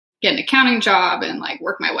get an accounting job and like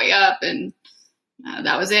work my way up. And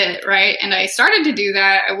that was it. Right. And I started to do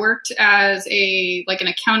that. I worked as an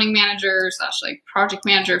accounting manager / like project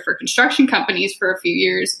manager for construction companies for a few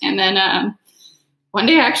years. And then one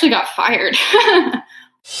day I actually got fired.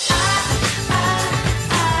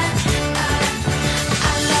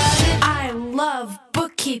 I love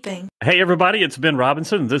bookkeeping. Hey, everybody, it's Ben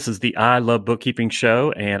Robinson. This is the I Love Bookkeeping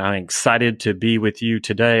show, and I'm excited to be with you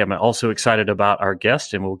today. I'm also excited about our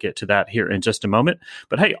guest, and we'll get to that here in just a moment.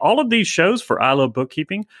 But hey, all of these shows for I Love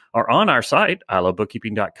Bookkeeping are on our site,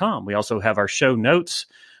 ilovebookkeeping.com. We also have our show notes.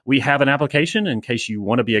 We have an application in case you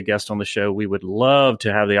want to be a guest on the show. We would love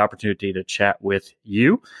to have the opportunity to chat with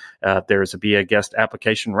you. There's a Be a Guest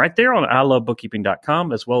application right there on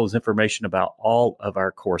ilovebookkeeping.com, as well as information about all of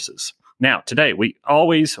our courses. Now, today, we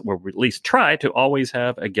always, or at least try to always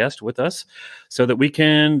have a guest with us so that we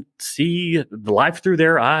can see life through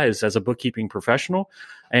their eyes as a bookkeeping professional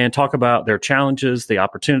and talk about their challenges, the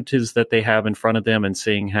opportunities that they have in front of them, and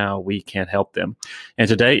seeing how we can help them. And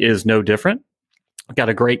today is no different. I've got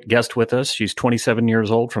a great guest with us. She's 27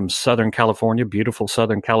 years old from Southern California, beautiful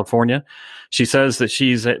Southern California. She says that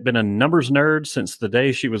she's been a numbers nerd since the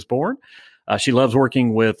day she was born. She loves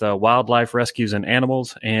working with wildlife rescues and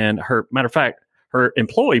animals. And matter of fact, her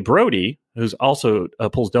employee, Brody, who's also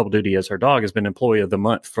pulls double duty as her dog, has been Employee of the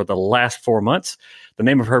Month for the last 4 months. The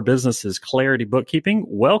name of her business is Clarity Bookkeeping.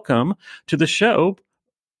 Welcome to the show,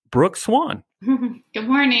 Brooke Swan. Good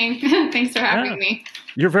morning. Thanks for having me.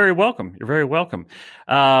 You're very welcome. You're very welcome.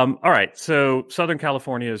 All right. So Southern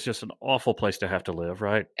California is just an awful place to have to live,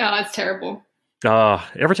 right? Oh, it's terrible.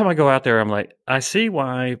 Every time I go out there, I'm like, I see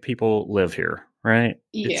why people live here, right?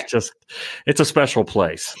 Yeah. It's a special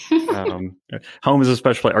place. Home is a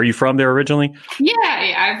special place. Are you from there originally?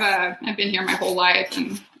 Yeah. I've been here my whole life,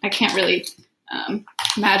 and I can't really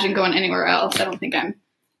imagine going anywhere else. I don't think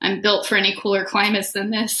I'm built for any cooler climates than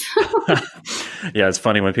this. Yeah, it's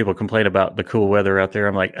funny when people complain about the cool weather out there.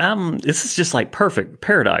 I'm like, this is just like perfect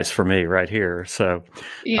paradise for me right here. So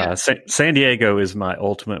yeah. San Diego is my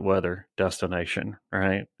ultimate weather destination,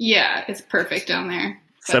 right? Yeah, it's perfect down there.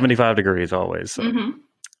 75 degrees always. So. Mm-hmm.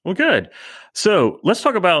 Well, good. So let's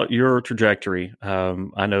talk about your trajectory.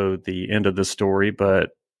 I know the end of the story, but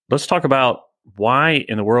let's talk about why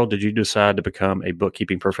in the world did you decide to become a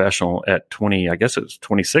bookkeeping professional at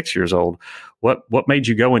 26 years old? What made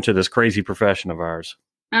you go into this crazy profession of ours?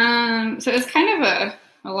 So it's kind of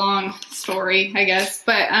a long story, I guess.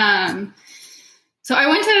 But so I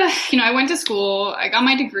went to school, I got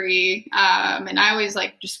my degree, and I always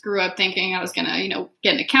just grew up thinking I was gonna,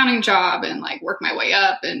 get an accounting job and work my way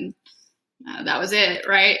up, and that was it,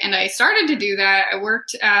 right? And I started to do that. I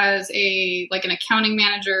worked as an accounting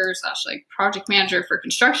manager / project manager for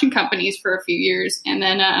construction companies for a few years, and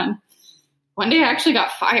then one day I actually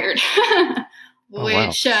got fired,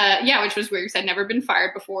 which was weird because I'd never been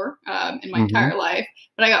fired before in my entire life.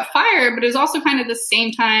 But I got fired, but it was also kind of the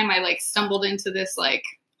same time I stumbled into this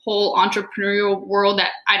whole entrepreneurial world that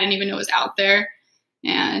I didn't even know was out there,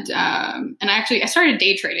 and I started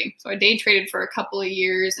day trading. So I day traded for a couple of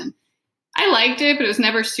years, and I liked it, but it was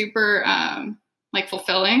never super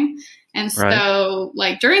fulfilling. And so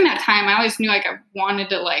during that time, I always knew I wanted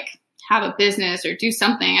to have a business or do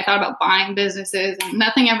something. I thought about buying businesses, and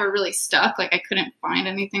nothing ever really stuck. I couldn't find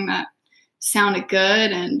anything that sounded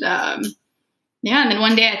good. And and then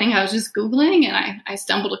one day I think I was just Googling, and I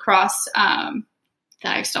stumbled across a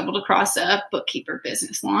Bookkeeper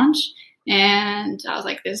Business Launch. And I was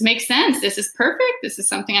like, this makes sense. This is perfect. This is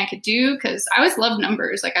something I could do, because I always loved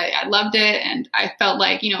numbers. I loved it. And I felt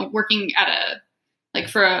working at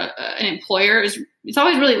an employer it's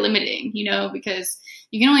always really limiting, because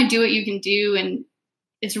you can only do what you can do. And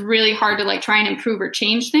it's really hard to try and improve or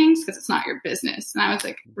change things because it's not your business. And I was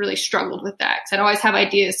really struggled with that, because I'd always have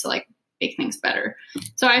ideas to make things better.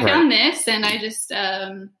 So I found this, and I just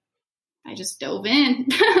dove in.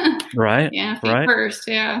 Right. Yeah. Right. First.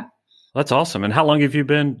 Yeah. That's awesome. And how long have you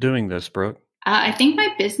been doing this, Brooke? I think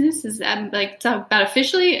my business is about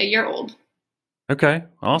officially a year old. Okay.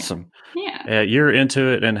 Awesome. Yeah. You're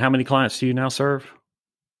into it. And how many clients do you now serve?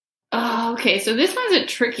 Oh, okay. So this one's a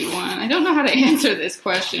tricky one. I don't know how to answer this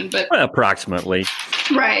question, but approximately.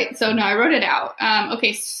 Right. So no, I wrote it out.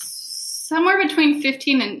 Okay. Somewhere between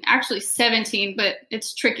 15 and actually 17, but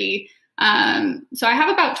it's tricky. So I have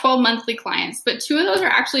about 12 monthly clients, but 2 of those are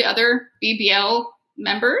actually other BBL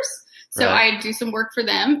members. So I do some work for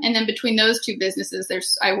them. And then between those 2 businesses,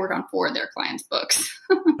 I work on 4 of their clients' books.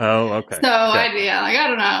 Oh, okay. So I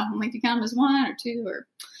don't know. I'm do you count them as 1 or 2 or,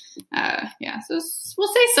 so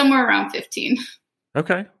we'll say somewhere around 15.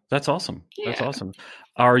 Okay. That's awesome. That's Yeah. awesome.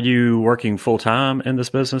 Are you working full time in this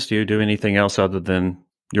business? Do you do anything else other than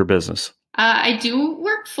your business? I do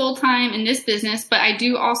work full time in this business, but I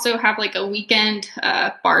do also have like a weekend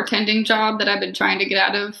bartending job that I've been trying to get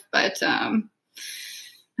out of. But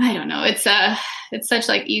I don't know. It's such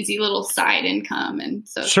like easy little side income, and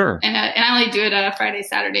so Sure. and I only do it Friday,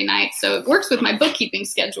 Saturday night, so it works with my bookkeeping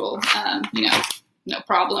schedule. No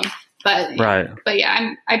problem. But Right. but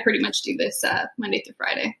yeah, I pretty much do this Monday through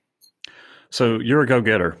Friday. So you're a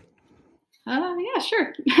go-getter. Yeah,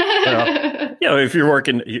 sure. If you're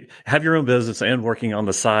working, you have your own business and working on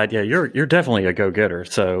the side, you're definitely a go-getter.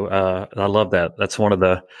 So I love that. That's one of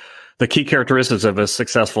the key characteristics of a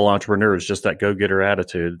successful entrepreneur is just that go-getter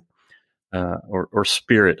attitude or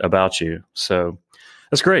spirit about you. So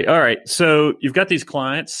that's great. All right. So you've got these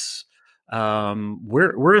clients.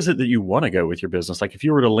 Where is it that you want to go with your business? Like if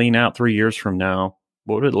you were to lean out 3 years from now,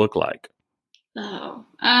 what would it look like? Oh,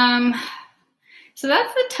 so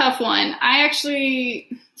that's a tough one. I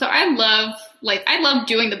love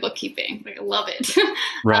doing the bookkeeping. Like I love it.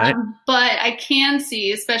 Right. But I can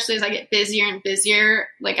see, especially as I get busier and busier,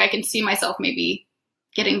 like I can see myself maybe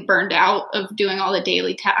getting burned out of doing all the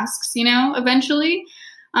daily tasks, eventually.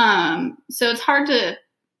 So it's hard to,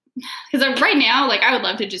 because right now, like I would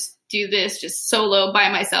love to just do this just solo by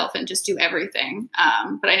myself and just do everything.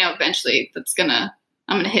 But I know eventually I'm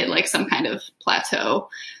going to hit like some kind of plateau.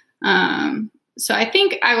 So I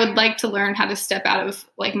think I would like to learn how to step out of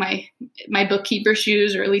like my bookkeeper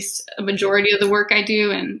shoes, or at least a majority of the work I do,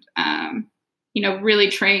 and really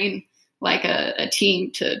train like a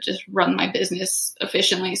team to just run my business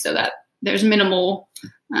efficiently, so that there's minimal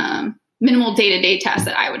day-to-day tasks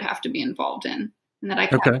that I would have to be involved in, and that I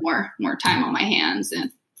can have more time on my hands,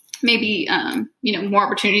 and maybe more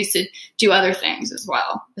opportunities to do other things as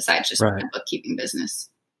well besides just the bookkeeping business.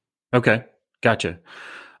 Okay, gotcha.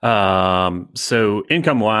 So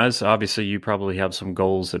income wise, obviously you probably have some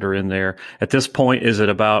goals that are in there. At this point, is it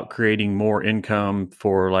about creating more income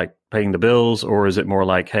for like paying the bills, or is it more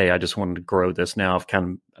like, hey, I just wanted to grow this now? If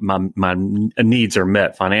kind of my needs are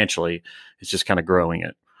met financially, it's just kind of growing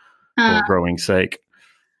it for growing sake.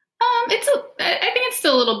 I think it's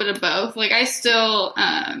still a little bit of both. Like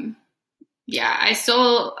I'm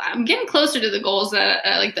getting closer to the goals that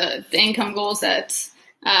like the income goals that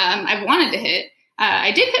I've wanted to hit.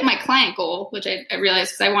 I did hit my client goal, which I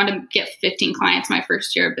realized because I wanted to get 15 clients my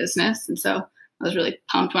first year of business. And so I was really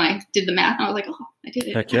pumped when I did the math. And I was like, oh, I did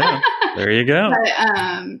it. Heck yeah. There you go. But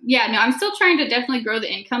I'm still trying to definitely grow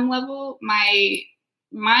the income level.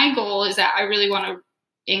 My goal is that I really want to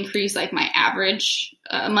increase like my average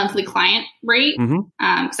monthly client rate.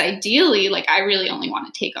 Because ideally, like I really only want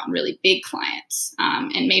to take on really big clients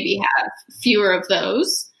and maybe have fewer of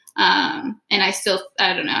those. And I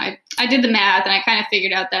don't know, I did the math and I kind of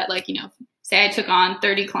figured out that like, say I took on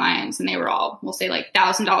 30 clients and they were all, we'll say like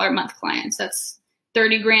 $1,000 a month clients, that's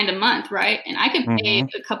 $30,000 a month. Right. And I could pay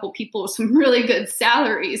a couple people some really good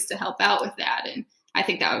salaries to help out with that. And I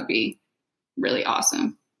think that would be really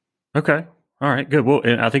awesome. Okay. All right, good. Well,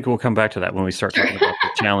 and I think we'll come back to that when we start talking about the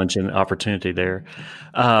challenge and opportunity there.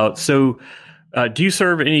 So do you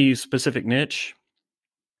serve any specific niche?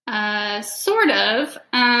 Sort of.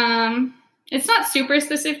 It's not super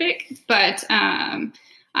specific, but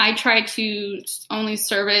I try to only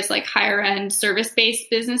service like higher end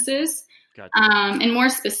service-based businesses. Gotcha. And more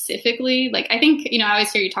specifically, like I think, I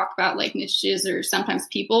always hear you talk about like niches or sometimes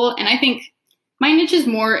people. And I think my niche is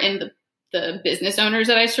more in the business owners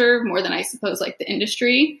that I serve more than I suppose like the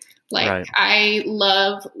industry. Like I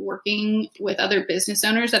love working with other business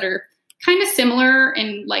owners that are kind of similar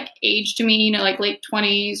in like age to me, like late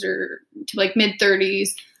 20s or to like mid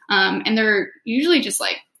 30s. And they're usually just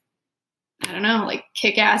like, I don't know, like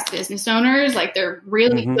kick-ass business owners. Like they're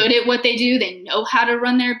really good at what they do. They know how to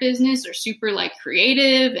run their business. They're super like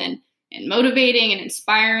creative and motivating and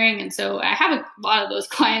inspiring. And so I have a lot of those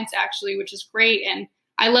clients actually, which is great. And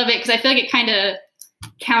I love it because I feel like it kind of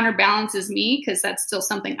counterbalances me because that's still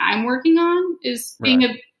something I'm working on is being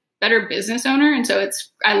a better business owner. And so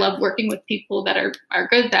I love working with people that are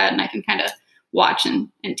good at that. And I can kind of watch and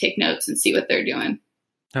take notes and see what they're doing.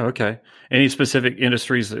 Oh, okay. Any specific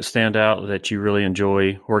industries that stand out that you really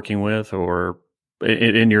enjoy working with or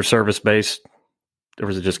in your service base, or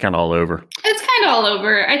is it just kind of all over? It's kind of all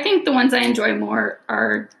over. I think the ones I enjoy more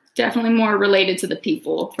are definitely more related to the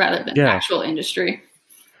people rather than actual industry.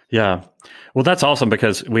 Yeah. Well, that's awesome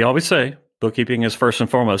because we always say bookkeeping is first and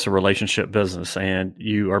foremost a relationship business, and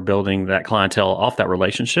you are building that clientele off that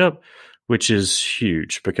relationship, which is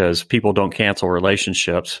huge because people don't cancel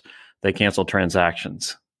relationships. They cancel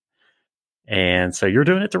transactions. And so you're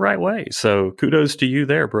doing it the right way. So kudos to you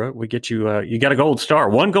there, Brooke. We get you, you got a gold star,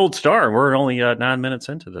 one gold star. And we're only 9 minutes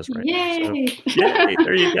into this right now. So yay,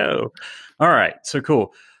 there you go. All right. So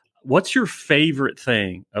cool. What's your favorite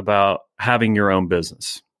thing about having your own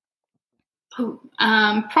business?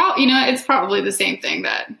 It's probably the same thing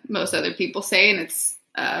that most other people say, and it's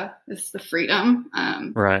the freedom.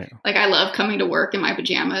 Right. Like I love coming to work in my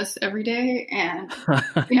pajamas every day, and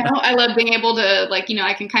I love being able to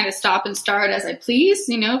I can kind of stop and start as I please.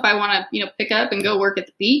 If I want to pick up and go work at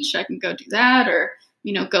the beach, I can go do that, or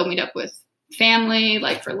go meet up with family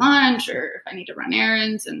like for lunch, or if I need to run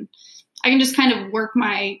errands, and I can just kind of work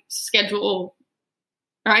my schedule.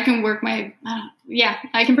 Or I can work I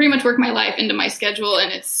can pretty much work my life into my schedule,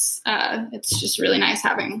 and it's just really nice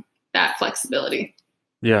having that flexibility.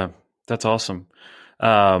 Yeah, that's awesome.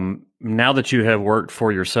 Now that you have worked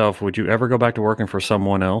for yourself, would you ever go back to working for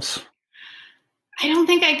someone else? I don't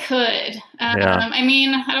think I could. I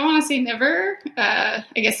mean, I don't want to say never. I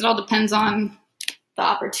guess it all depends on the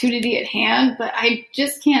opportunity at hand, but I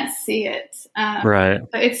just can't see it. Right.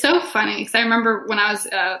 But it's so funny because I remember when I was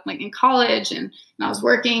in college and I was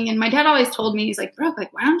working, and my dad always told me, he's like, Brooke,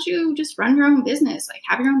 why don't you just run your own business?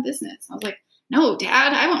 Have your own business. I was like, no,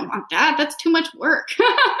 Dad, I don't want that. That's too much work.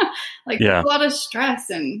 There's a lot of stress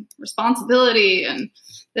and responsibility and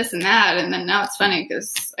this and that. And then now it's funny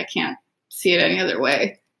because I can't see it any other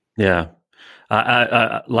way. Yeah.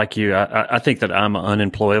 I like you. I think that I'm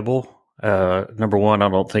unemployable. Number one, I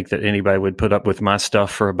don't think that anybody would put up with my stuff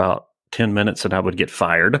for about 10 minutes and I would get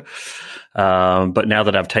fired. But now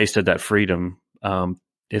that I've tasted that freedom,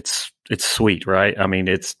 it's sweet, right? I mean,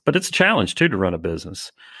 it's a challenge too to run a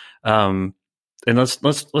business. And let's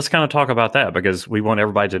kind of talk about that, because we want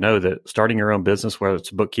everybody to know that starting your own business, whether it's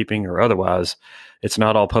bookkeeping or otherwise, it's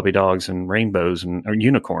not all puppy dogs and rainbows or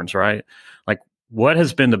unicorns, right? What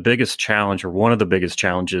has been the biggest challenge, or one of the biggest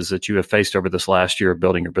challenges that you have faced over this last year of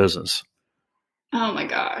building your business? Oh my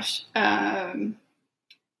gosh.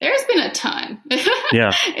 There's been a ton.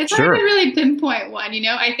 Yeah. It's hard to really pinpoint one,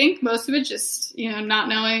 I think most of it just, not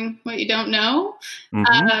knowing what you don't know.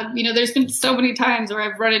 Mm-hmm. There's been so many times where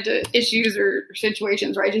I've run into issues or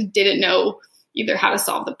situations where I just didn't know either how to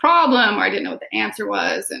solve the problem, or I didn't know what the answer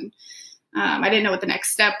was. And I didn't know what the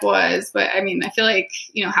next step was. But I mean, I feel like,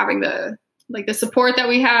 having the support that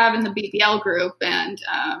we have in the BBL group, and,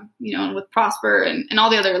 and with Prosper and all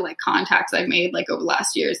the other contacts I've made over the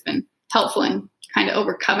last year has been helpful in kind of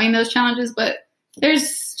overcoming those challenges. But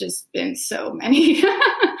there's just been so many.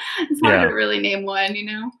 It's hard to really name one,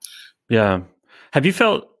 Yeah. Have you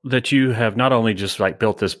felt that you have not only just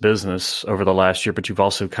built this business over the last year, but you've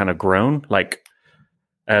also kind of grown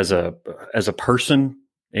as a person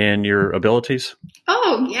and your abilities?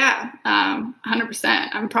 Oh yeah. 100%.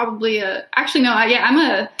 I'm probably I'm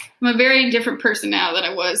a very different person now than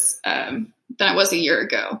I was a year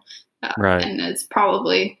ago. Right. And it's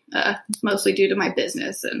probably mostly due to my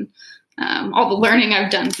business and all the learning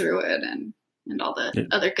I've done through it, and all the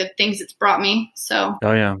other good things it's brought me. So.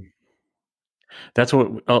 Oh yeah. That's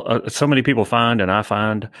what so many people find, and I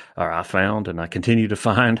found, and I continue to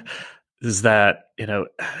find, is that,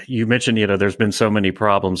 you mentioned, there's been so many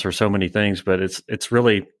problems or so many things, but it's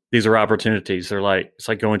really, these are opportunities. They're it's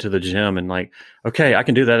like going to the gym and okay, I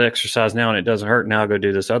can do that exercise now and it doesn't hurt. Now I'll go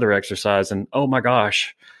do this other exercise. And oh my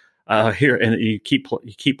gosh, here, and you keep,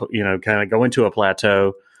 kind of going to a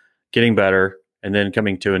plateau, getting better, and then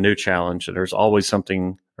coming to a new challenge. And there's always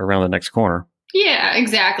something around the next corner. Yeah,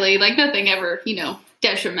 exactly. Nothing ever,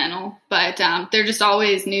 detrimental, but they're just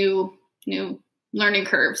always new learning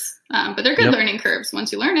curves. But they're good learning curves.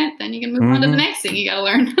 Once you learn it, then you can move on to the next thing you got to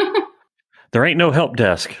learn. There ain't no help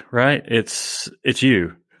desk, right? It's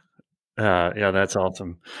you. Yeah, that's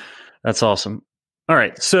awesome. That's awesome. All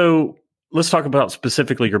right. So let's talk about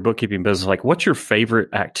specifically your bookkeeping business. What's your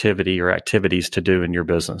favorite activity or activities to do in your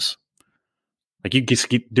business? You just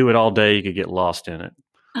do it all day. You could get lost in it.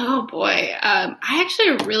 Oh boy. I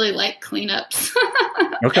actually really like cleanups.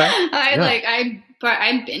 Okay.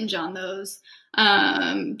 I binge on those.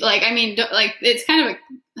 It's kind of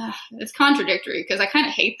it's contradictory because I kind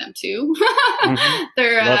of hate them too. Mm-hmm.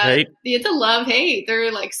 They're love-hate. It's a love-hate. They're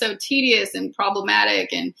so tedious and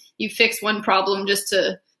problematic, and you fix one problem just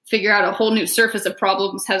to figure out a whole new surface of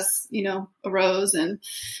problems has, arose. And,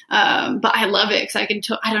 but I love it because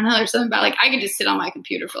I don't know, there's something about I could just sit on my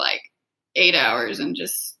computer for 8 hours and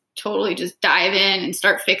just totally just dive in and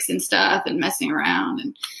start fixing stuff and messing around.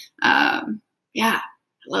 And, I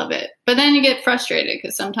love it. But then you get frustrated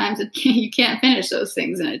because sometimes you can't finish those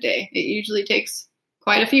things in a day. It usually takes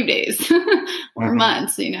quite a few days or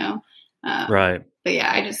months, Right. But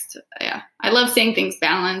yeah, I love seeing things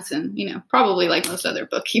balance, and, probably like most other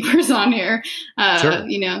bookkeepers on here, Sure.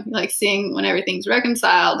 like seeing when everything's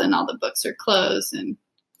reconciled and all the books are closed, and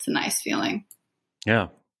it's a nice feeling. Yeah,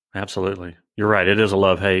 absolutely. You're right. It is a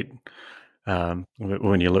love-hate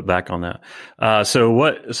when you look back on that.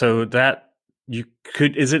 So that you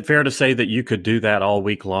could, is it fair to say that you could do that all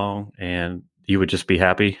week long and you would just be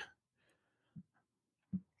happy?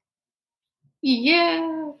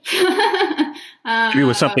 Yeah. Maybe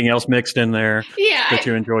with something else mixed in there that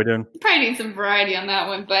you enjoy doing? Probably need some variety on that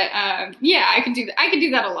one, but yeah, I could do that. I could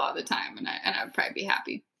do that a lot of the time, and I would probably be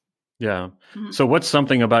happy. Yeah. Mm-hmm. So what's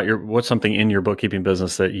something in your bookkeeping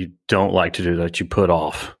business that you don't like to do, that you put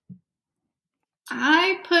off?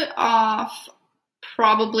 I put off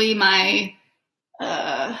probably my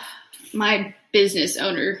my business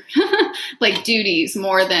owner like duties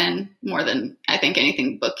more than I think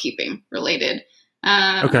anything bookkeeping related.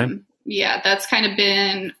 Okay. Yeah, that's kind of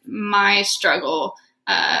been my struggle,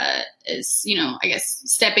 is, I guess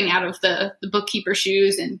stepping out of the bookkeeper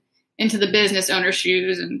shoes and into the business owner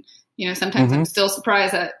shoes. And, sometimes I'm still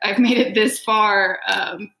surprised that I've made it this far,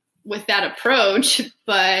 with that approach.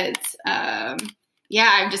 But, yeah,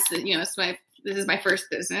 I'm just, this is my first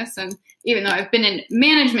business. And even though I've been in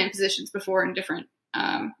management positions before in different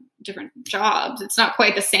jobs, it's not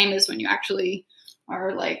quite the same as when you actually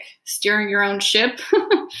are like steering your own ship.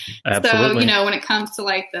 Absolutely. So, when it comes to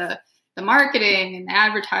like the marketing and the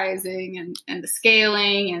advertising and the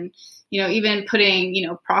scaling and, even putting,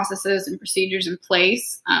 processes and procedures in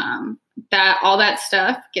place, that all that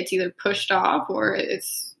stuff gets either pushed off or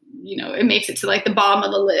it's, it makes it to like the bottom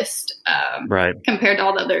of the list, right, compared to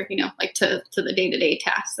all the other, like to the day-to-day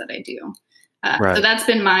tasks that I do. Right. So that's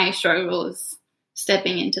been my struggle, is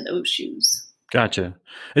stepping into those shoes. Gotcha.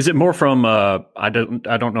 Is it more from I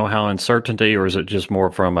don't know how uncertainty, or is it just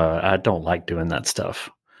more from I don't like doing that stuff?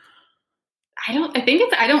 I think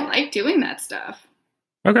it's I don't like doing that stuff.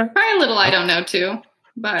 Okay. Probably a little I don't know too.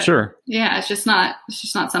 But sure. Yeah, it's just not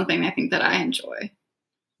something I think that I enjoy.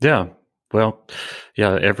 Yeah. Well,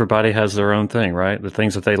 yeah, everybody has their own thing, right? The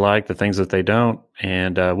things that they like, the things that they don't,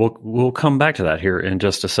 and we'll come back to that here in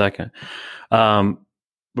just a second.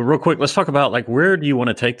 But real quick, let's talk about like, where do you want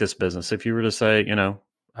to take this business? If you were to say,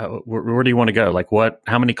 where do you want to go? Like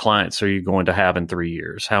how many clients are you going to have in 3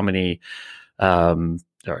 years? How many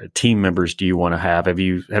team members do you want to have? Have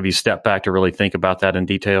you stepped back to really think about that in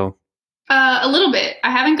detail? A little bit.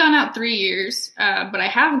 I haven't gone out 3 years, but I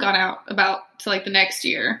have gone out about to like the next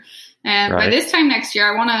year. And by this time next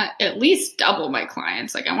year, I want to at least double my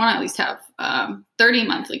clients. Like I want to at least have 30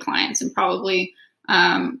 monthly clients, and probably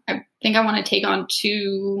I think I want to take on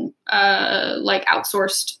 2 like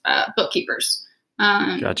outsourced bookkeepers.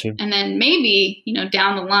 Gotcha. And then maybe,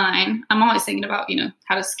 down the line, I'm always thinking about,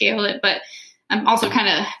 how to scale it, but I'm also kind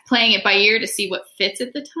of playing it by ear to see what fits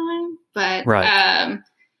at the time. But, right.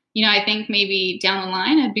 I think maybe down the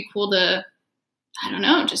line, it'd be cool to, I don't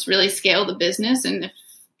know, just really scale the business.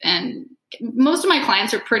 And most of my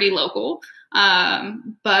clients are pretty local.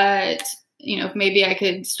 But, maybe I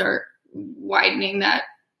could start widening that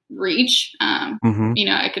reach.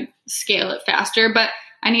 I could scale it faster, but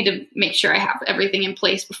I need to make sure I have everything in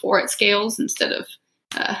place before it scales instead of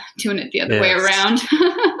doing it the other way around.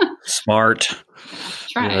 Smart.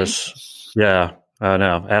 Trying. Yes. Yeah. I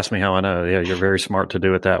know. Ask me how I know. Yeah, you're very smart to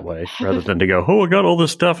do it that way, rather than to go, I got all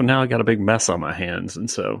this stuff and now I got a big mess on my hands. And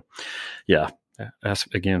so, yeah.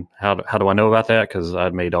 Ask again, how do I know about that? Because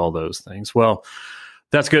I've made all those things. Well,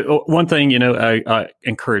 that's good. One thing, I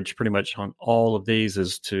encourage pretty much on all of these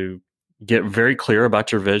is to get very clear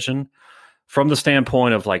about your vision from the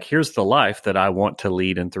standpoint of like, here's the life that I want to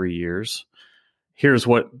lead in 3 years. Here's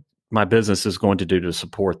what my business is going to do to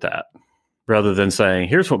support that, rather than saying,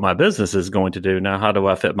 here's what my business is going to do. Now, how do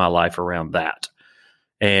I fit my life around that?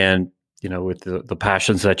 And, with the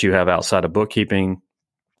passions that you have outside of bookkeeping,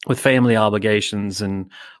 with family obligations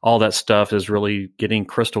and all that stuff, is really getting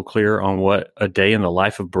crystal clear on what a day in the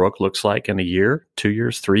life of Brooke looks like in a year, 2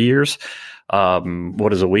 years, 3 years. What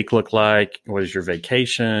does a week look like? What is your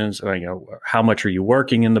vacations? How much are you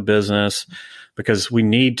working in the business? Because we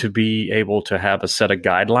need to be able to have a set of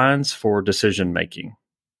guidelines for decision making,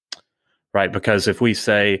 right? Because if we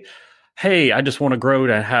say, hey, I just want to grow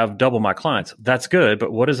to have double my clients, that's good.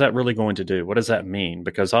 But what is that really going to do? What does that mean?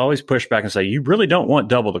 Because I always push back and say, you really don't want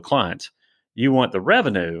double the clients. You want the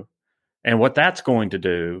revenue and what that's going to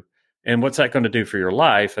do and what's that going to do for your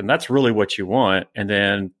life. And that's really what you want. And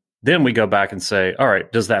then we go back and say, all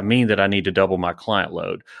right, does that mean that I need to double my client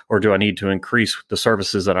load? Or do I need to increase the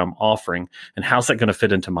services that I'm offering? And how's that going to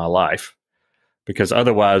fit into my life? Because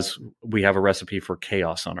otherwise we have a recipe for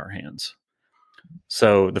chaos on our hands.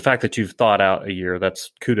 So the fact that you've thought out a year,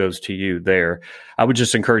 that's kudos to you there. I would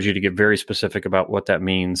just encourage you to get very specific about what that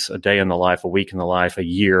means: a day in the life, a week in the life, a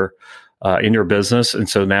year in your business. And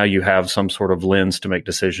so now you have some sort of lens to make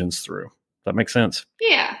decisions through. That makes sense?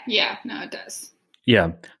 Yeah, no, it does.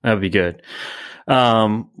 Yeah, that would be good.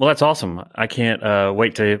 Well, that's awesome. I can't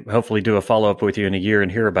wait to hopefully do a follow-up with you in a year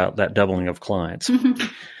and hear about that doubling of clients.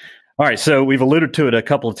 All right, so we've alluded to it a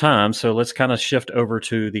couple of times, so let's kind of shift over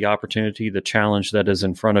to the opportunity, the challenge that is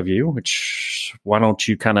in front of you, which why don't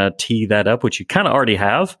you kind of tee that up, which you kind of already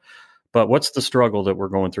have, but what's the struggle that we're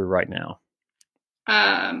going through right now?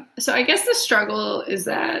 So I guess the struggle is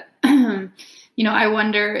that, I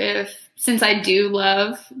wonder if, since I do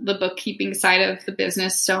love the bookkeeping side of the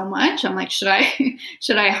business so much, I'm like, should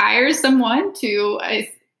I hire someone to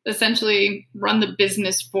essentially run the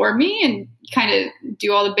business for me and kind of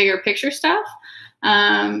do all the bigger picture stuff?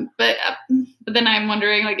 But then I'm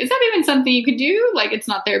wondering, like, is that even something you could do? Like, it's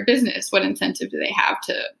not their business. What incentive do they have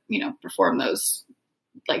to, perform those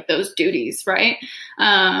duties, right?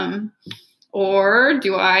 Or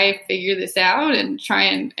do I figure this out and try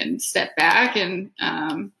and step back and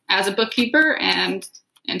as a bookkeeper and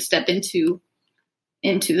step into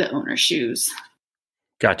the owner's shoes?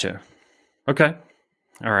 Gotcha. Okay.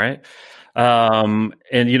 All right.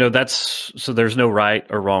 And so there's no right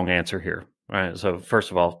or wrong answer here. Right. So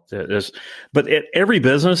first of all, every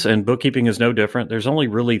business, and bookkeeping is no different. There's only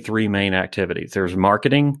really three main activities. There's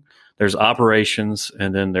marketing, there's operations,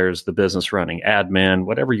 and then there's the business running, admin,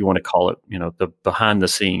 whatever you want to call it. The behind the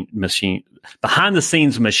scenes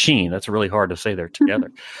machine. That's really hard to say there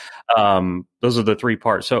together. Those are the three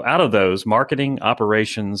parts. So out of those, marketing,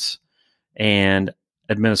 operations, and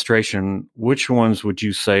administration, which ones would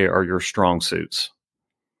you say are your strong suits?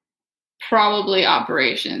 Probably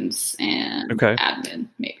operations and admin,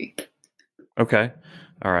 maybe. Okay.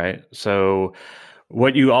 All right. So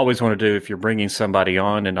what you always want to do if you're bringing somebody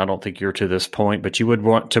on, and I don't think you're to this point, but you would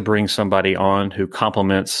want to bring somebody on who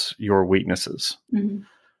complements your weaknesses. Mm-hmm.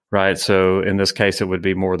 Right. So in this case, it would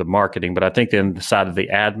be more the marketing, but I think then the side of the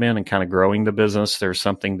admin and kind of growing the business, there's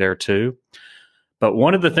something there too. But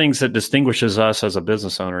one of the things that distinguishes us as a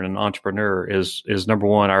business owner and an entrepreneur is number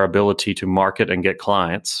one, our ability to market and get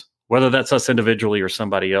clients, whether that's us individually or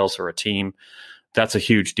somebody else or a team. That's a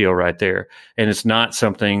huge deal right there. And it's not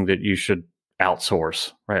something that you should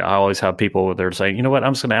outsource, right? I always have people that are saying, you know what,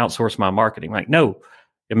 I'm just going to outsource my marketing. Like, no,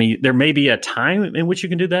 I mean, there may be a time in which you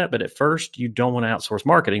can do that, but at first you don't want to outsource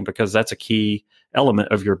marketing because that's a key element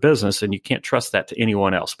of your business. And you can't trust that to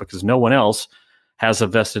anyone else because no one else has a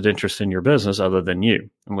vested interest in your business other than you,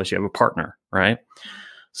 unless you have a partner, right?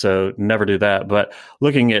 So never do that. But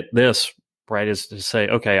looking at this, right, is to say,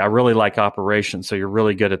 okay, I really like operations. So you're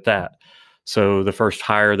really good at that. So the first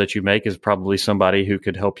hire that you make is probably somebody who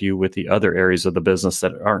could help you with the other areas of the business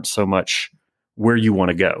that aren't so much where you want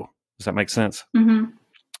to go. Does that make sense? Mm-hmm.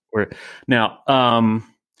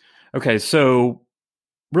 Okay, so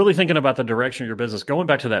really thinking about the direction of your business, going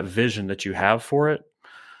back to that vision that you have for it,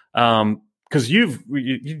 because you've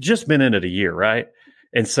just been in it a year, right?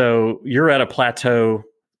 And so you're at a plateau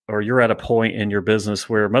or you're at a point in your business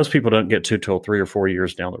where most people don't get to till 3 or 4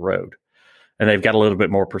 years down the road. And they've got a little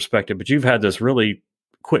bit more perspective, but you've had this really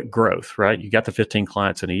quick growth, right? You got the 15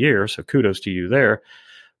 clients in a year, so kudos to you there.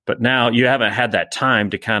 But now you haven't had that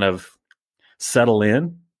time to kind of settle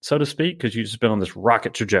in, so to speak, because you've just been on this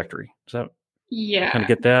rocket trajectory. Does that kind of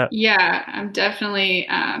get that? Yeah, I'm definitely,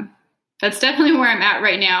 that's definitely where I'm at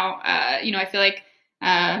right now. I feel like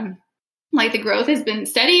the growth has been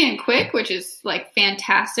steady and quick, which is like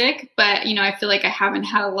fantastic. But, I feel like I haven't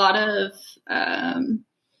had a lot of, I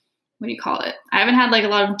haven't had like a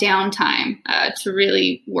lot of downtime to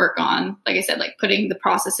really work on, like I said, like putting the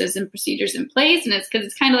processes and procedures in place. And it's because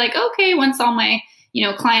it's kind of like, okay, once all my,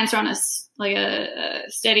 clients are on a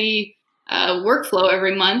steady workflow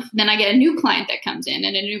every month, then I get a new client that comes in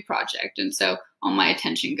and a new project. And so all my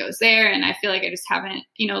attention goes there. And I feel like I just haven't,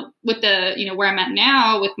 with the, where I'm at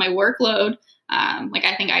now with my workload,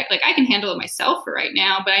 I think I can handle it myself for right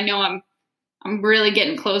now, but I know I'm really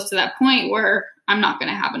getting close to that point where I'm not going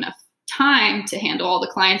to have enough time to handle all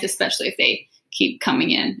the clients, especially if they keep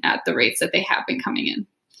coming in at the rates that they have been coming in.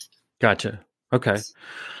 Gotcha. Okay.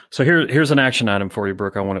 So here's an action item for you,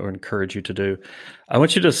 Brooke. I want to encourage you to do. I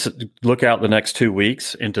want you to look out the next 2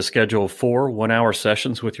 weeks and to schedule 4 one-hour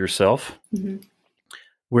sessions with yourself, mm-hmm.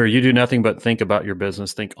 where you do nothing but think about your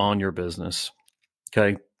business, think on your business.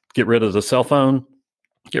 Okay. Get rid of the cell phone,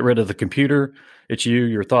 get rid of the computer. It's you,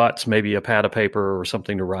 your thoughts, maybe a pad of paper or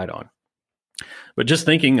something to write on. But just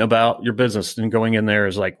thinking about your business and going in there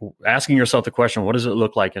is like asking yourself the question, what does it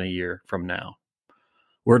look like in a year from now?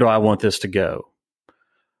 Where do I want this to go?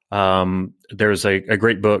 There's a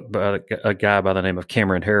great book by a guy by the name of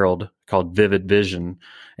Cameron Harold called Vivid Vision.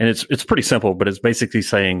 And it's pretty simple, but it's basically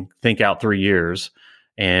saying, think out 3 years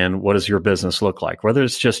and what does your business look like? Whether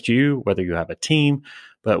it's just you, whether you have a team,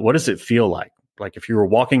 but what does it feel like? Like if you were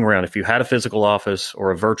walking around, if you had a physical office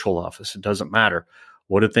or a virtual office, it doesn't matter.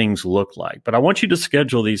 What do things look like? But I want you to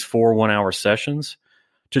schedule these 4 1-hour sessions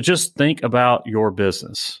to just think about your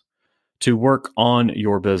business, to work on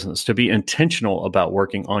your business, to be intentional about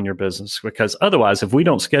working on your business. Because otherwise, if we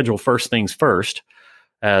don't schedule first things first,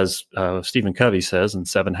 as Stephen Covey says in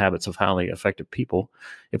 7 Habits of Highly Effective People,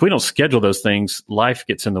 if we don't schedule those things, life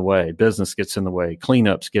gets in the way, business gets in the way,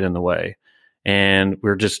 cleanups get in the way, and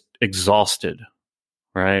we're just exhausted,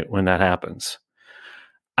 right, when that happens.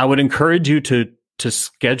 I would encourage you to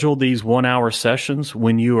schedule these 1-hour sessions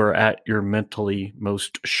when you are at your mentally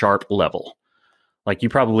most sharp level. Like you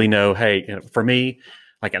probably know, hey, for me,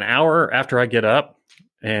 like an hour after I get up,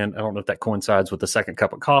 and I don't know if that coincides with the second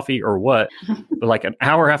cup of coffee or what, but like an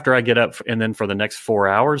hour after I get up and then for the next 4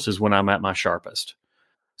 hours is when I'm at my sharpest.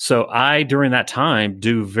 So I, during that time,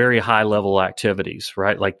 do very high level activities,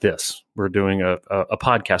 right? Like this, we're doing a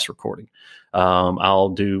podcast recording. I'll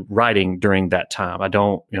do writing during that time. I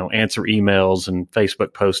don't, answer emails and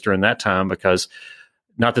Facebook posts during that time because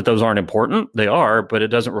not that those aren't important, they are, but it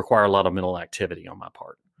doesn't require a lot of mental activity on my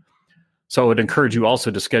part. So I would encourage you also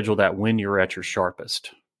to schedule that when you're at your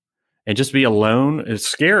sharpest. And just be alone. It's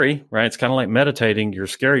scary, right? It's kind of like meditating. You're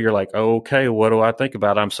scary. You're like, oh, okay, what do I think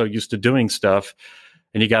about? I'm so used to doing stuff.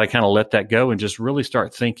 And you got to kind of let that go and just really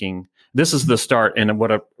start thinking. This is the start. And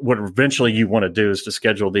what eventually you want to do is to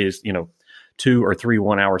schedule these, 2 or 3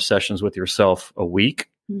 1-hour sessions with yourself a week.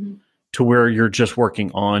 Mm-hmm. To where you're just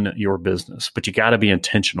working on your business. But you got to be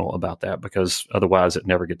intentional about that because otherwise it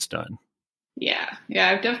never gets done. Yeah.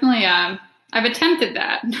 I've definitely, I've attempted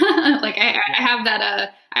that. Like I have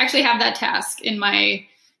that, I actually have that task in my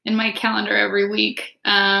calendar every week,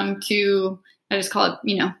 I just call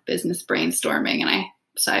it, business brainstorming. And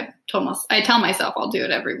I tell myself I'll do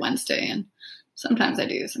it every Wednesday, and sometimes I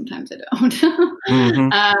do, sometimes I don't. Mm-hmm.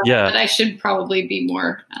 But I should probably be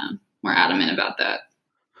more adamant about that.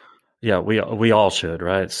 Yeah, we all should,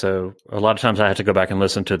 right? So a lot of times I have to go back and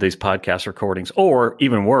listen to these podcast recordings, or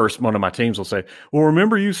even worse, one of my teams will say, well,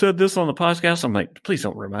 remember you said this on the podcast? I'm like, please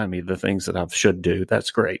don't remind me of the things that I should do. That's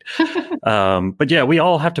great. But yeah, we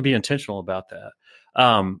all have to be intentional about that.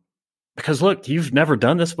 Because look, you've never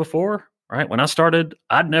done this before, right? When I started,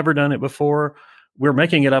 I'd never done it before. We're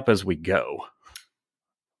making it up as we go.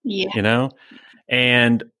 Yeah.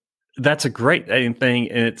 And that's a great thing,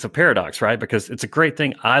 and it's a paradox, right? Because it's a great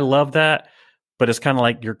thing. I love that, but it's kind of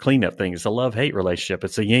like your cleanup thing. It's a love-hate relationship.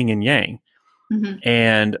 It's a yin and yang. Mm-hmm.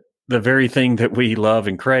 And the very thing that we love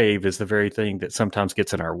and crave is the very thing that sometimes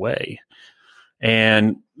gets in our way.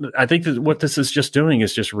 And I think that what this is just doing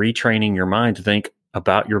is just retraining your mind to think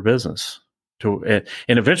about your business. And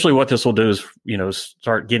eventually what this will do is,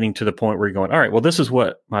 start getting to the point where you're going, all right, well, this is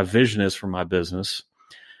what my vision is for my business.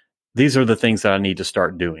 These are the things that I need to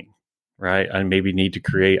start doing. Right? I maybe need to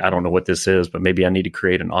create, I don't know what this is, but maybe I need to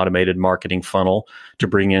create an automated marketing funnel to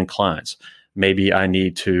bring in clients. Maybe I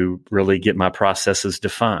need to really get my processes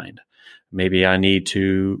defined. Maybe I need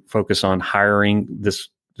to focus on hiring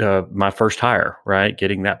my first hire, right?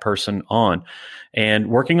 Getting that person on and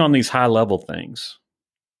working on these high level things.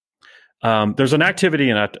 There's an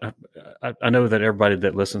activity, and I know that everybody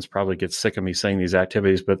that listens probably gets sick of me saying these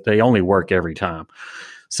activities, but they only work every time.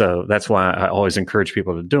 So that's why I always encourage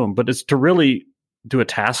people to do them. But it's to really do a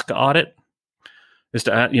task audit, is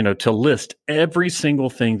to list every single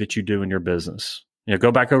thing that you do in your business. Go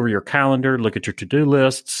back over your calendar, look at your to-do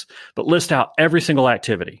lists, but list out every single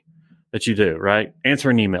activity that you do, right?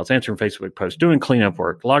 Answering emails, answering Facebook posts, doing cleanup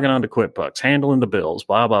work, logging on to QuickBooks, handling the bills,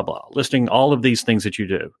 blah, blah, blah, listing all of these things that you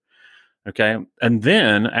do. Okay. And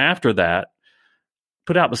then after that,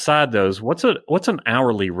 put out beside those, what's an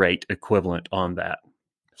hourly rate equivalent on that?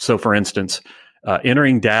 So, for instance,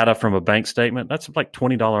 entering data from a bank statement, that's like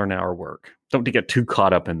 $20 an hour work. Don't get too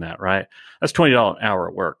caught up in that, right? That's $20 an hour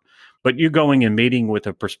at work. But you going and meeting with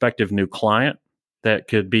a prospective new client that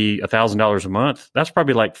could be $1,000 a month, that's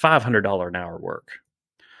probably like $500 an hour work,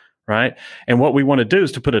 right? And what we want to do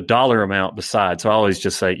is to put a dollar amount beside. So I always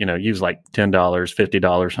just say, use like $10, $50, $100,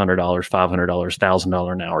 $500,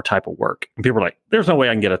 $1,000 an hour type of work. And people are like, there's no way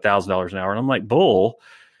I can get $1,000 an hour. And I'm like, bull.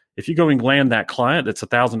 If you go and land that client that's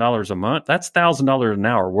 $1,000 a month, that's $1,000 an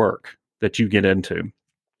hour work that you get into.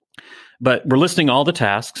 But we're listing all the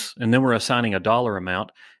tasks, and then we're assigning a dollar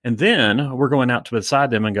amount. And then we're going out to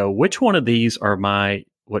beside them and go, which one of these are my,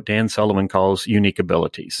 what Dan Sullivan calls unique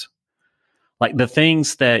abilities? Like the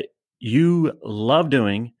things that you love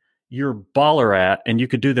doing, you're baller at, and you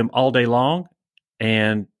could do them all day long,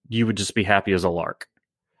 and you would just be happy as a lark.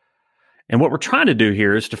 And what we're trying to do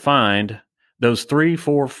here is to find those 3,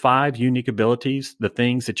 4, 5 unique abilities, the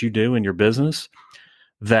things that you do in your business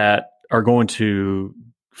that are going to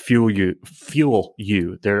fuel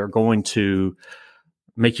you. They're going to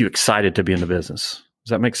make you excited to be in the business.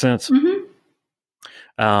 Does that make sense? Mm-hmm.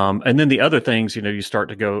 And then the other things, you start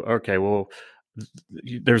to go, okay, well,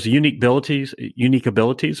 there's unique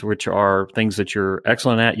abilities, which are things that you're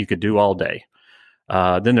excellent at. You could do all day.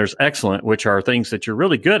 Then there's excellent, which are things that you're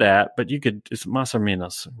really good at, but it's más o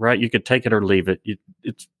menos, right? You could take it or leave it.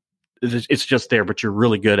 It's just there, but you're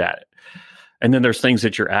really good at it. And then there's things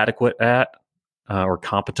that you're adequate at, or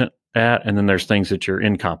competent at. And then there's things that you're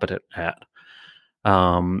incompetent at.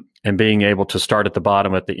 And being able to start at the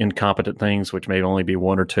bottom at the incompetent things, which may only be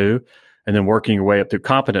 1 or 2, and then working your way up through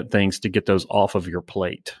competent things to get those off of your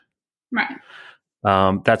plate. Right.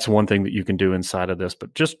 That's one thing that you can do inside of this,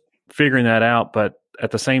 but just figuring that out. But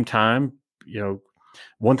at the same time,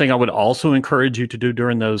 one thing I would also encourage you to do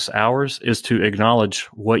during those hours is to acknowledge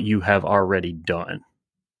what you have already done.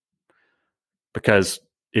 Because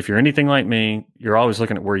if you're anything like me, you're always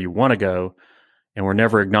looking at where you want to go, and we're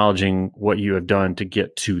never acknowledging what you have done to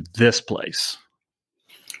get to this place.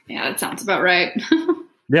 Yeah, that sounds about right.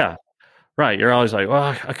 Yeah. Right. You're always like, well,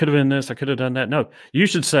 I could have been this. I could have done that. No, you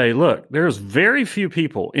should say, look, there's very few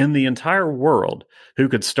people in the entire world who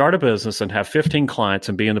could start a business and have 15 clients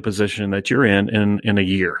and be in the position that you're in a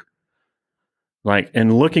year. Like,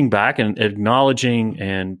 and looking back and acknowledging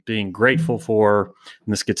and being grateful for,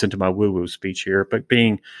 and this gets into my woo-woo speech here, but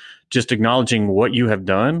just acknowledging what you have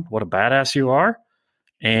done, what a badass you are.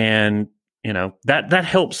 And, that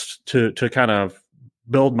helps to kind of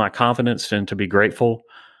build my confidence and to be grateful.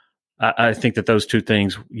 I think that those two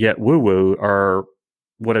things, yet woo-woo,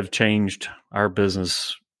 would have changed our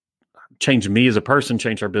business, changed me as a person,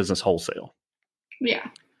 changed our business wholesale. Yeah,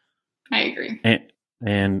 I agree.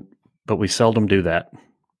 But we seldom do that.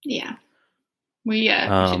 Yeah. We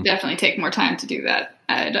should definitely take more time to do that.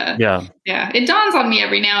 Yeah. It dawns on me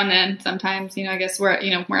every now and then. Sometimes, I guess where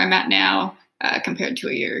I'm at now compared to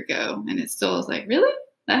a year ago, and it still is like, really?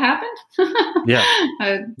 That happened? Yeah.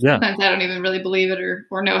 Sometimes I don't even really believe it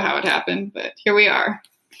or know how it happened, but here we are.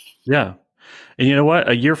 Yeah. And you know what?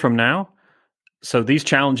 A year from now, so these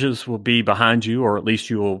challenges will be behind you, or at least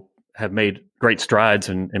you will have made great strides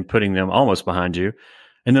in putting them almost behind you.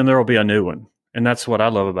 And then there will be a new one. And that's what I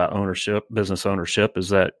love about business ownership, is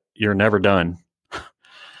that you're never done.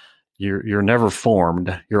 You're never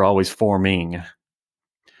formed. You're always forming.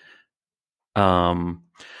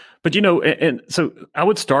 But, and so I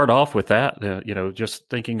would start off with that, just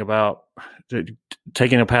thinking about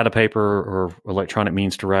taking a pad of paper or electronic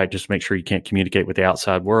means to write, just make sure you can't communicate with the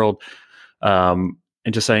outside world. And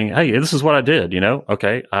just saying, hey, this is what I did,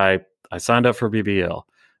 okay, I signed up for BBL.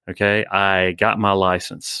 Okay, I got my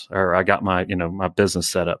license, or I got my, my business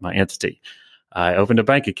set up, my entity. I opened a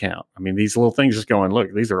bank account. I mean, these little things, just going,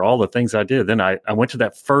 look, these are all the things I did. Then I went to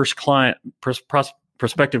that first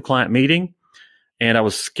prospective client meeting, and I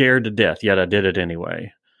was scared to death, yet I did it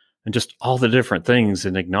anyway. And just all the different things,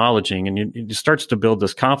 and acknowledging, and it starts to build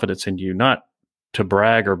this confidence in you, not to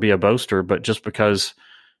brag or be a boaster, but just because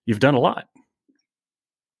you've done a lot.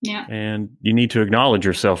 Yeah. And you need to acknowledge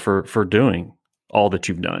yourself for doing all that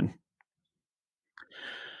you've done.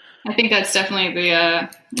 I think that's definitely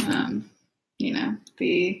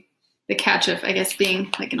the catch of, I guess,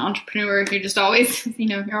 being like an entrepreneur. You're just always,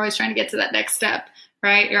 you're always trying to get to that next step,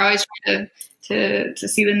 right? You're always trying to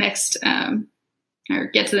see the next, or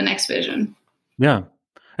get to the next vision. Yeah.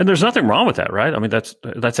 And there's nothing wrong with that, right? I mean, that's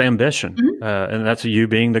ambition. Mm-hmm. And that's you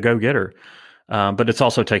being the go-getter. But it's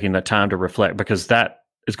also taking that time to reflect, because that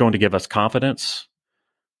is going to give us confidence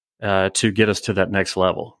to get us to that next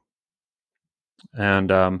level.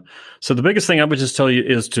 And so the biggest thing I would just tell you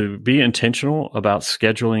is to be intentional about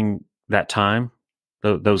scheduling that time,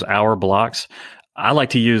 those hour blocks. I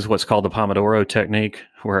like to use what's called the Pomodoro technique,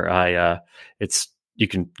 where you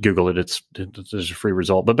can Google it. There's a free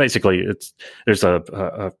result, but basically there's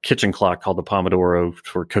a kitchen clock called the Pomodoro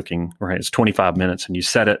for cooking, right? It's 25 minutes, and you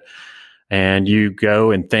set it, and you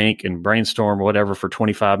go and think and brainstorm or whatever for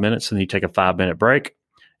 25 minutes, and you take a 5-minute break.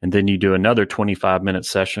 And then you do another 25-minute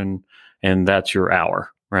session, and that's your hour,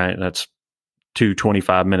 right? That's 2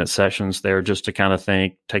 25-minute sessions there, just to kind of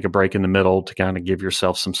think, take a break in the middle to kind of give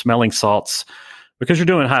yourself some smelling salts, because you're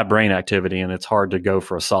doing high brain activity and it's hard to go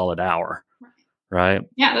for a solid hour, right?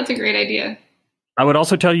 Yeah, that's a great idea. I would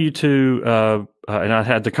also tell you to, and I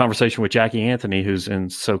had the conversation with Jackie Anthony, who's in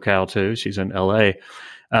SoCal too. She's in LA.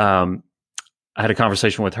 I had a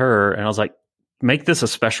conversation with her and I was like, make this a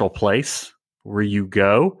special place where you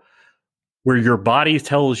go, where your body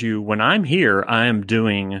tells you, when I'm here, I am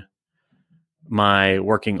doing my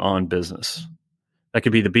working on business. That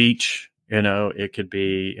could be the beach, it could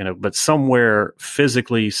be, but somewhere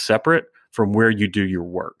physically separate from where you do your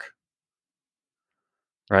work.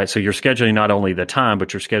 Right. So you're scheduling not only the time,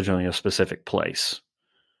 but you're scheduling a specific place.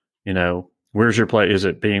 Where's your place? Is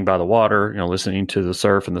it being by the water, listening to the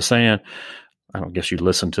surf and the sand? I don't guess you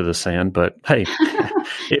listen to the sand, but hey,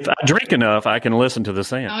 if I drink enough, I can listen to the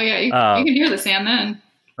sand. Oh yeah, you can hear the sand then.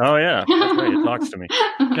 Oh yeah, that's right. It talks to me.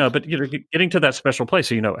 But getting to that special place,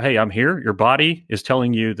 so hey, I'm here. Your body is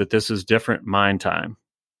telling you that this is different mind time,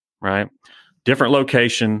 right? Different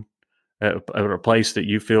location, a place that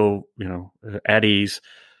you feel at ease.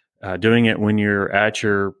 Doing it when you're at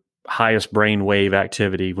your highest brainwave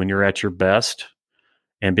activity, when you're at your best,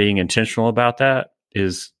 and being intentional about that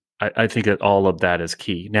is, I think that all of that is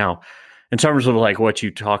key. Now, in terms of like what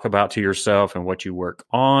you talk about to yourself and what you work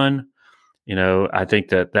on, I think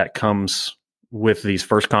that comes with these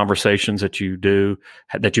first conversations that you do,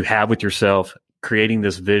 that you have with yourself, creating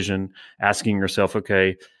this vision, asking yourself,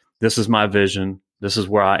 okay, this is my vision. This is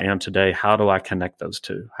where I am today. How do I connect those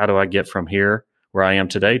two? How do I get from here, where I am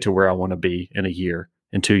today, to where I want to be in a year,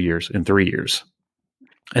 in 2 years, in 3 years?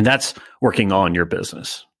 And that's working on your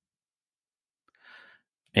business.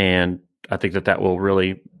 And I think that'll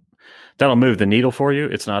move the needle for you.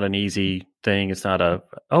 It's not an easy thing. It's not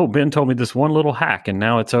Ben told me this one little hack and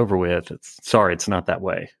now it's over with. It's not that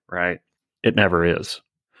way, right? It never is.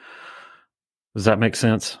 Does that make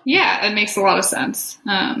sense? Yeah, it makes a lot of sense.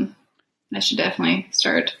 I should definitely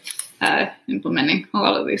start implementing a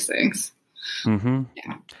lot of these things. Mm-hmm.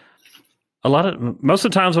 Yeah. Most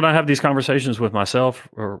of the times when I have these conversations with myself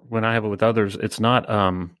or when I have it with others, it's not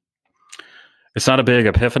a big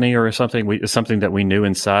epiphany or something. It's something that we knew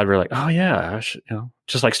inside. We're like, oh yeah, I should,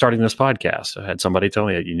 just like starting this podcast. I had somebody tell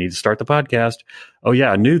me that you need to start the podcast. Oh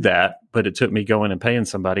yeah, I knew that, but it took me going and paying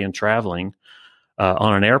somebody and traveling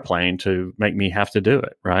on an airplane to make me have to do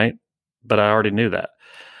it. Right. But I already knew that.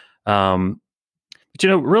 But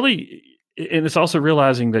really, and it's also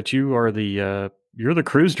realizing that you're the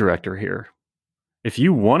cruise director here. If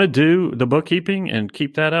you want to do the bookkeeping and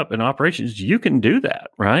keep that up in operations, you can do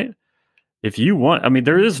that, right? If you want,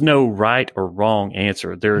 there is no right or wrong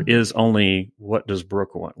answer. There is only, what does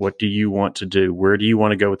Brooke want? What do you want to do? Where do you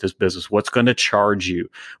want to go with this business? What's going to charge you?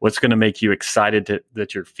 What's going to make you excited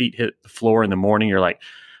that your feet hit the floor in the morning? You're like,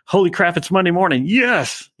 holy crap, it's Monday morning.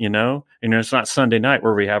 Yes. And it's not Sunday night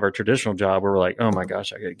where we have our traditional job where we're like, oh my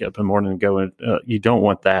gosh, I got to get up in the morning and go. And you don't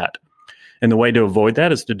want that. And the way to avoid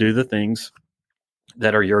that is to do the things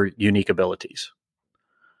that are your unique abilities,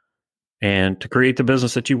 and to create the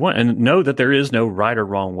business that you want, and know that there is no right or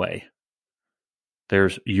wrong way.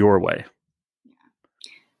 There's your way.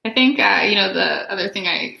 I think, the other thing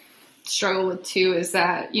I struggle with too is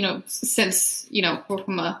that, since, we're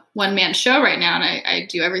from a one-man show right now and I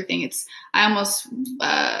do everything, I almost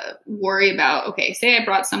worry about, okay, say I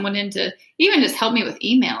brought someone in to even just help me with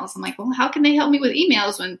emails. I'm like, well, how can they help me with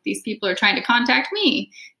emails when these people are trying to contact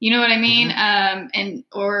me? You know what I mean? Mm-hmm.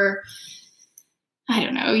 Or I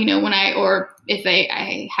don't know, or if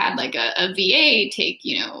I had like a VA take,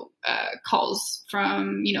 calls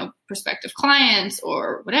from, prospective clients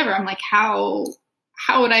or whatever, I'm like, how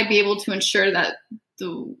would I be able to ensure that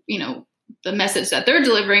the message that they're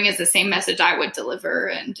delivering is the same message I would deliver?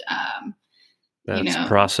 And, that's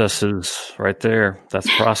processes right there. That's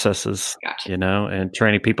processes, Gotcha. And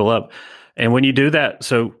training people up. And when you do that,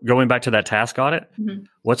 so going back to that task audit, mm-hmm.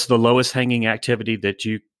 What's the lowest hanging activity that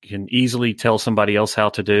you can easily tell somebody else how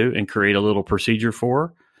to do and create a little procedure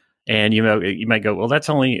for? And, you might go, well, that's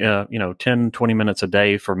only, 10, 20 minutes a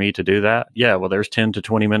day for me to do that. Yeah, well, there's 10 to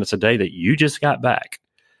 20 minutes a day that you just got back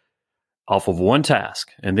off of one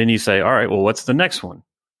task. And then you say, all right, well, what's the next one?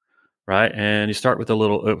 Right. And you start with a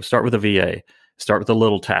VA, start with the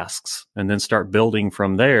little tasks, and then start building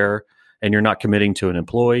from there. And you're not committing to an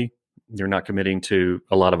employee. You're not committing to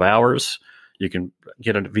a lot of hours. You can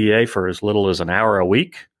get a VA for as little as an hour a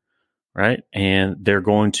week, right? And they're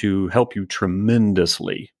going to help you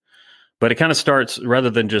tremendously. But it kind of starts,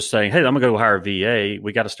 rather than just saying, hey, I'm going to go hire a VA,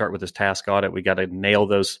 we got to start with this task audit. We got to nail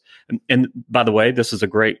those. And by the way, this is a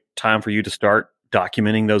great time for you to start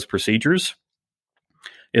documenting those procedures,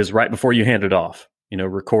 is right before you hand it off.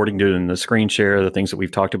 Recording, doing the screen share, the things that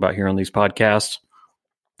we've talked about here on these podcasts.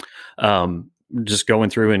 Just going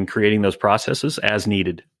through and creating those processes as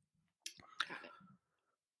needed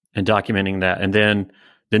and documenting that, and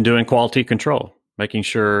then doing quality control, making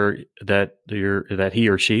sure that he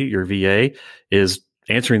or she, your VA, is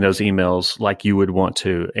answering those emails like you would want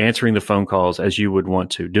to, answering the phone calls as you would want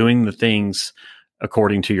to, doing the things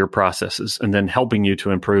according to your processes, and then helping you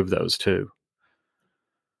to improve those too.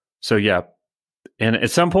 So yeah. And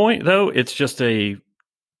at some point though, it's just it's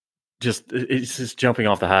just jumping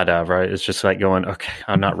off the high dive, right? It's just like going, okay,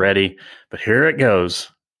 I'm not ready, but here it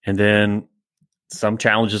goes. And then some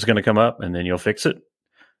challenge is going to come up, and then you'll fix it,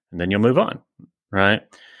 and then you'll move on, right?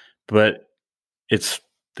 But it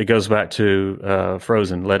goes back to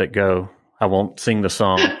Frozen, let it go. I won't sing the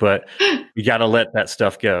song, but you got to let that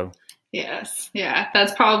stuff go. Yes. Yeah.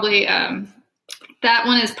 That's probably, that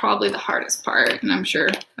one is probably the hardest part. And I'm sure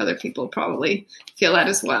other people probably feel that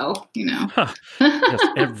as well, Yes,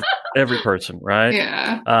 every person, right?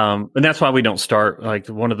 Yeah. And that's why we don't start. Like,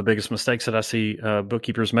 one of the biggest mistakes that I see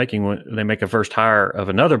bookkeepers making when they make a first hire of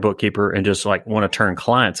another bookkeeper and just like want to turn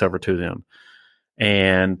clients over to them.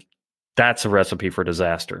 And that's a recipe for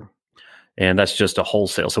disaster. And that's just a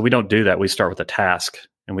wholesale. So we don't do that. We start with a task,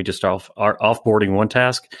 and we just are offboarding one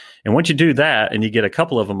task. And once you do that and you get a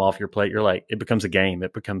couple of them off your plate, you're like, it becomes a game.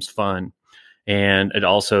 It becomes fun. And it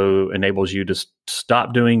also enables you to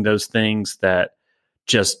stop doing those things that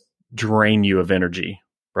just drain you of energy,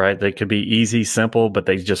 right? They could be easy, simple, but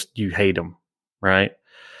you hate them, right?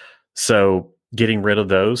 So getting rid of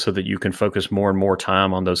those so that you can focus more and more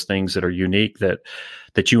time on those things that are unique,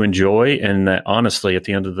 that you enjoy, and that honestly, at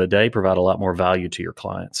the end of the day, provide a lot more value to your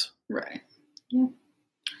clients. Right. Yeah.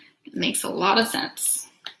 It makes a lot of sense.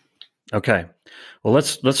 Okay. Well,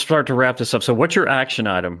 let's start to wrap this up. So what's your action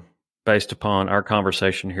item based upon our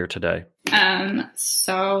conversation here today?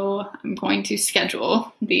 So I'm going to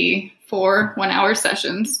schedule the 4 1-hour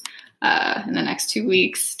sessions in the next 2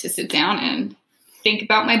 weeks to sit down and think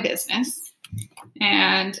about my business.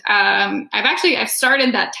 And I've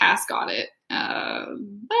started that task audit, but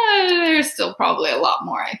there's still probably a lot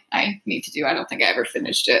more I need to do. I don't think I ever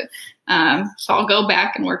finished it. So I'll go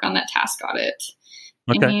back and work on that task audit.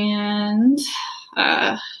 Okay. And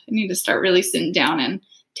I need to start really sitting down and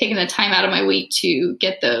taking the time out of my week to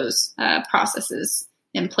get those processes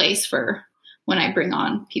in place for when I bring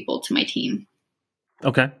on people to my team.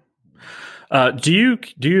 Okay. Are you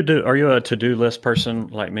a to-do list person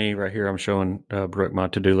like me right here? I'm showing Brooke my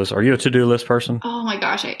to-do list. Are you a to-do list person? Oh my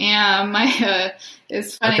gosh, I am.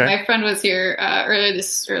 It's funny. Okay. My friend was here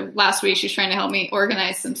last week. She's trying to help me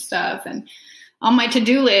organize some stuff, and on my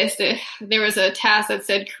to-do list, there was a task that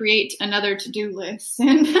said create another to-do list,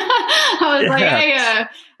 and I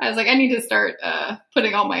was like, I need to start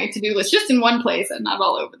putting all my to-do lists just in one place and not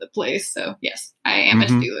all over the place. So yes, I am a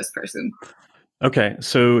to-do list person. Okay,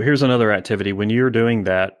 so here's another activity. When you're doing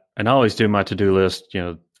that, and I always do my to-do list,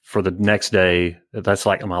 for the next day, that's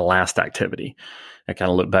like my last activity. I kind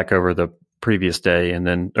of look back over the previous day and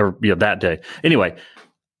then, that day. Anyway,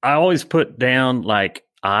 I always put down like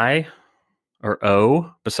I or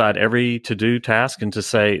O beside every to-do task, and to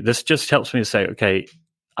say, this just helps me to say, okay,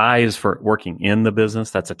 I is for working in the business.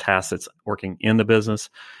 That's a task that's working in the business.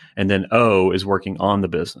 And then O is working on the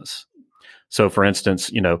business. So for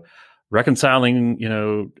instance, reconciling,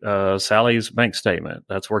 Sally's bank statement,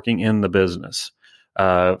 that's working in the business.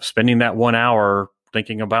 Spending that 1 hour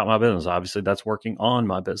thinking about my business, obviously that's working on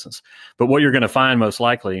my business. But what you're going to find most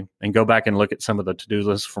likely, and go back and look at some of the to-do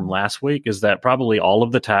lists from last week, is that probably all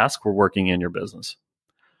of the tasks were working in your business.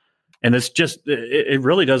 And it's just, it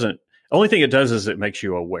really doesn't, only thing it does is it makes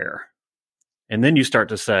you aware. And then you start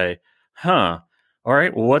to say, all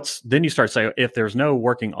right, well, then you start saying, if there's no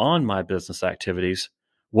working on my business activities,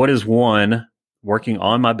 what is one working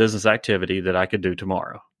on my business activity that I could do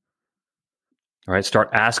tomorrow? All right. Start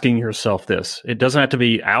asking yourself this. It doesn't have to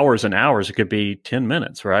be hours and hours. It could be 10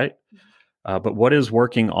 minutes, right? But what is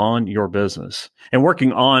working on your business? And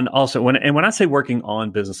working on also, when I say working on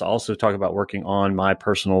business, I also talk about working on my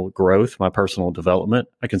personal growth, my personal development.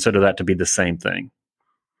 I consider that to be the same thing.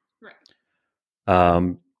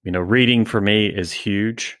 Right. Reading for me is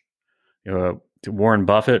huge. Warren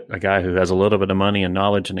Buffett, a guy who has a little bit of money and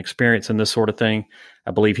knowledge and experience in this sort of thing, I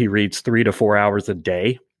believe he reads 3 to 4 hours a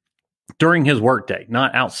day during his workday,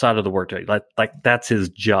 not outside of the workday. Like that's his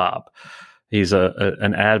job. He's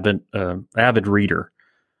an avid reader,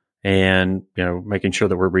 and making sure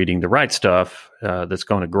that we're reading the right stuff that's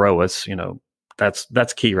going to grow us.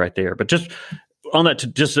 That's key right there. But just on that,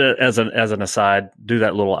 just as an aside, do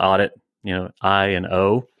that little audit. I and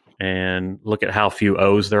O. And look at how few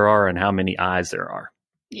O's there are and how many I's there are.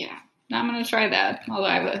 Yeah, I'm going to try that. Although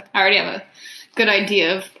I already have a good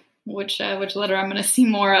idea of which letter I'm going to see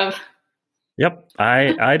more of. Yep,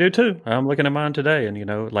 I do too. I'm looking at mine today, and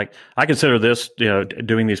I consider this,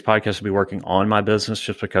 doing these podcasts to be working on my business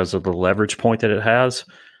just because of the leverage point that it has.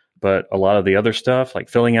 But a lot of the other stuff, like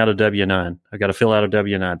filling out a W-9, I got to fill out a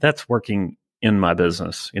W-9. That's working in my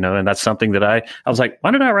business, and that's something that I was like,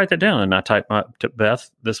 why did I write that down? And I typed to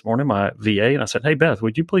Beth this morning, my VA, and I said, hey, Beth,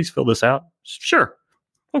 would you please fill this out? Sure.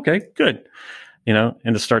 Okay, good. And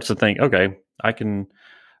it starts to think, okay, I can,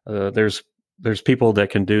 there's people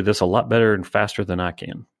that can do this a lot better and faster than I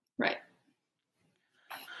can. Right.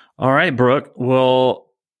 All right, Brooke. Well,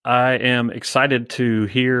 I am excited to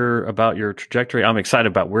hear about your trajectory. I'm excited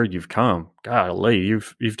about where you've come. Golly,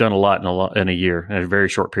 you've done a lot in a year, in a very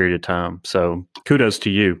short period of time. So kudos to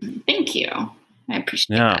you. Thank you. I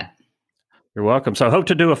appreciate that. You're welcome. So I hope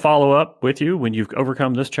to do a follow-up with you when you've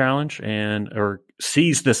overcome this challenge or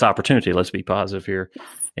seize this opportunity. Let's be positive here,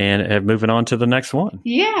 and moving on to the next one.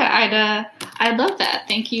 Yeah, I'd love that.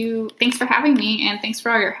 Thank you. Thanks for having me, and thanks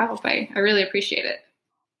for all your help. I really appreciate it.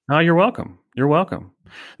 Oh, you're welcome. You're welcome.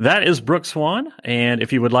 That is Brooke Swan. And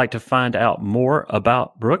if you would like to find out more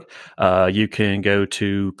about Brooke, you can go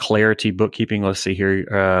to Clarity Bookkeeping. Let's see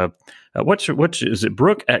here. Which is it?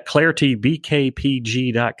 Brooke at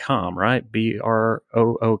claritybkpg.com, right? Brooke.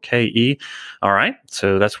 All right.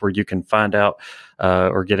 So that's where you can find out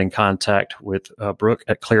or get in contact with Brooke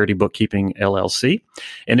at Clarity Bookkeeping LLC.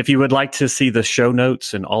 And if you would like to see the show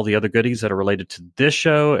notes and all the other goodies that are related to this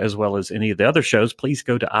show, as well as any of the other shows, please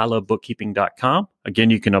go to ilovebookkeeping.com.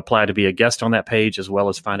 Again, you can apply to be a guest on that page, as well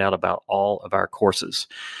as find out about all of our courses.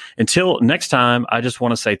 Until next time, I just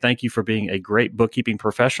want to say thank you for being a great bookkeeping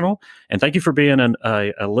professional. And thank you for being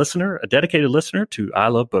a listener, a dedicated listener to I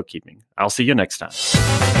Love Bookkeeping. I'll see you next time.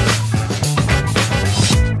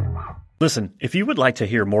 Listen, if you would like to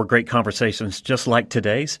hear more great conversations just like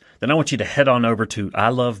today's, then I want you to head on over to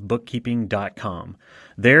ilovebookkeeping.com.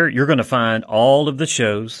 There, you're going to find all of the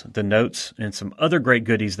shows, the notes, and some other great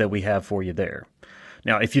goodies that we have for you there.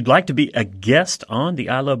 Now, if you'd like to be a guest on the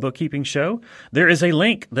I Love Bookkeeping show, there is a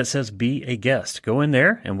link that says Be a Guest. Go in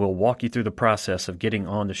there, and we'll walk you through the process of getting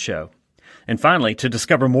on the show. And finally, to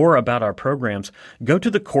discover more about our programs, go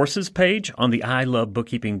to the courses page on the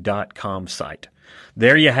ilovebookkeeping.com site.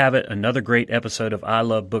 There you have it, another great episode of I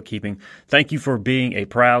Love Bookkeeping. Thank you for being a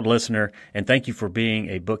proud listener, and thank you for being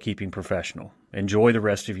a bookkeeping professional. Enjoy the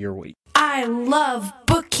rest of your week. I love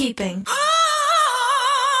bookkeeping.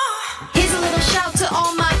 Here's a little shout to all